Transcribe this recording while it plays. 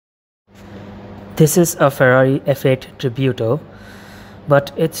This is a Ferrari F8 Tributo,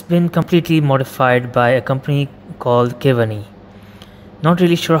 but it's been completely modified by a company called Keyvany. Not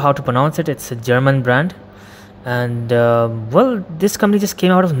really sure how to pronounce it. It's a German brand, and well, this company just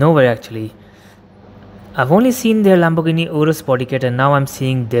came out of nowhere actually. I've only seen their Lamborghini Urus body kit, and now I'm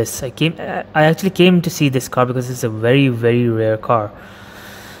seeing this. I actually came to see this car because it's a very rare car.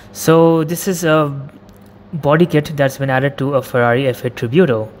 So this is a body kit that's been added to a Ferrari F8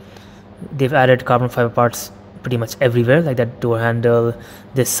 Tributo. They've added carbon fiber parts pretty much everywhere, like that door handle,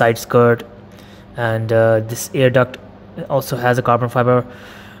 this side skirt, and this air duct also has a carbon fiber.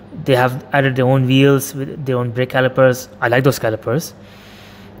 They have added their own wheels with their own brake calipers. I like those calipers.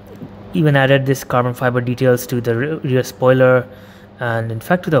 Even added this carbon fiber details to the rear spoiler, and in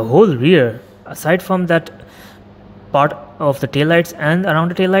fact to the whole rear. Aside from that part of the taillights and around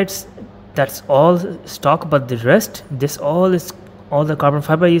the taillights, that's all stock, but the rest, this all is all the carbon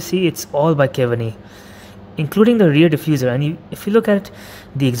fiber you see, it's all by Keyvany, including the rear diffuser. And if you look at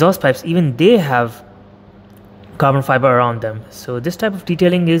the exhaust pipes, even they have carbon fiber around them. So this type of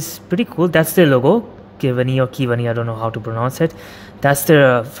detailing is pretty cool. That's their logo, Keyvany or Keyvany, I don't know how to pronounce it. That's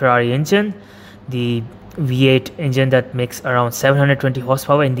their Ferrari engine, the V8 engine that makes around 720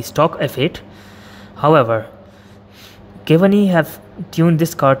 horsepower in the stock F8. However, Keyvany have tuned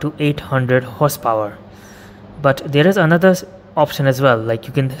this car to 800 horsepower, but there is another option as well. Like,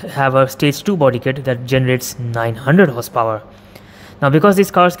 you can have a stage 2 body kit that generates 900 horsepower. Now, because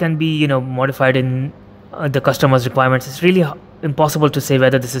these cars can be modified in the customer's requirements, it's really impossible to say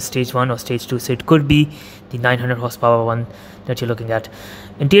whether this is stage 1 or stage 2. So it could be the 900 horsepower one that you're looking at.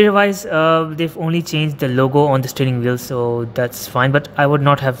 Interior wise, they've only changed the logo on the steering wheel, so that's fine, but I would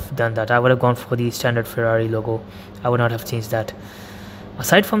not have done that. I would have gone for the standard Ferrari logo. I would not have changed that.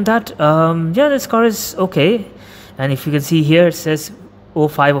 Aside from that, yeah, this car is okay. And if you can see here, it says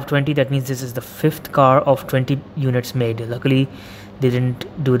 05 of 20. That means this is the 5th car of 20 units made. Luckily, they didn't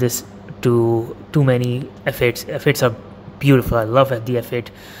do this to too many F8s. F8s are beautiful. I love the F8,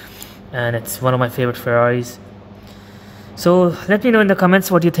 and it's one of my favorite Ferraris. So let me know in the comments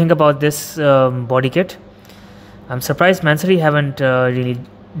what you think about this body kit. I'm surprised Mansory haven't really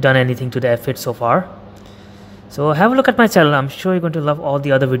done anything to the F8 so far. So have a look at my channel. I'm sure you're going to love all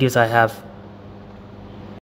the other videos I have.